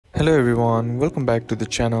Hello everyone, welcome back to the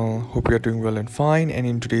channel. Hope you are doing well and fine, and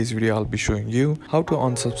in today's video I'll be showing you how to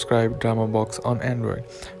unsubscribe DramaBox on Android.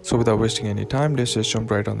 So without wasting any time, let's just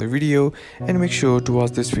jump right on the video and make sure to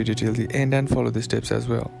watch this video till the end and follow the steps as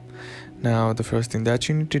well. Now the first thing that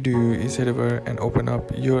you need to do is head over and open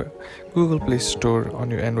up your Google Play Store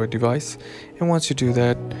on your Android device, and once you do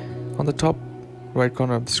that, on the top right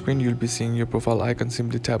corner of the screen you'll be seeing your profile icon.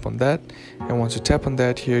 Simply tap on that, and once you tap on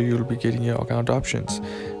that, here you'll be getting your account options.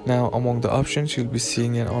 Now among the options you'll be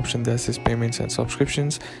seeing an option that says payments and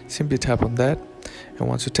subscriptions. Simply tap on that, and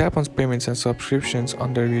once you tap on payments and subscriptions,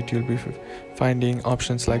 under it you'll be finding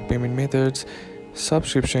options like payment methods,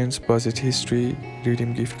 subscriptions, budget history,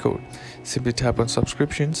 redeem gift code. Simply tap on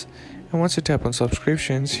subscriptions, and once you tap on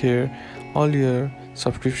subscriptions, here all your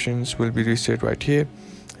subscriptions will be listed right here.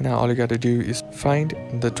 Now all you gotta do is find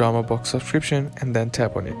the DramaBox subscription and then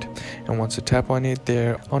tap on it, and once you tap on it,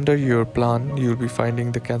 there under your plan you'll be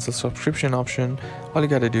finding the cancel subscription option. All you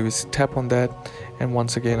gotta do is tap on that, and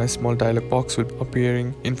once again a small dialog box will be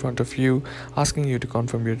appearing in front of you asking you to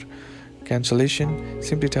confirm your cancellation.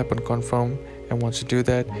 Simply tap on confirm, and once you do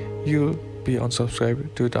that, you'll be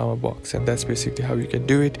unsubscribed to DramaBox, and that's basically how you can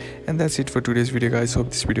do it. And that's it for today's video, guys. Hope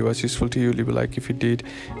this video was useful to you. Leave a like if you did,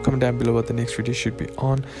 comment down below what the next video should be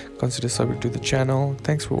on, consider subscribing to the channel.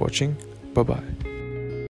 Thanks for watching. Bye bye.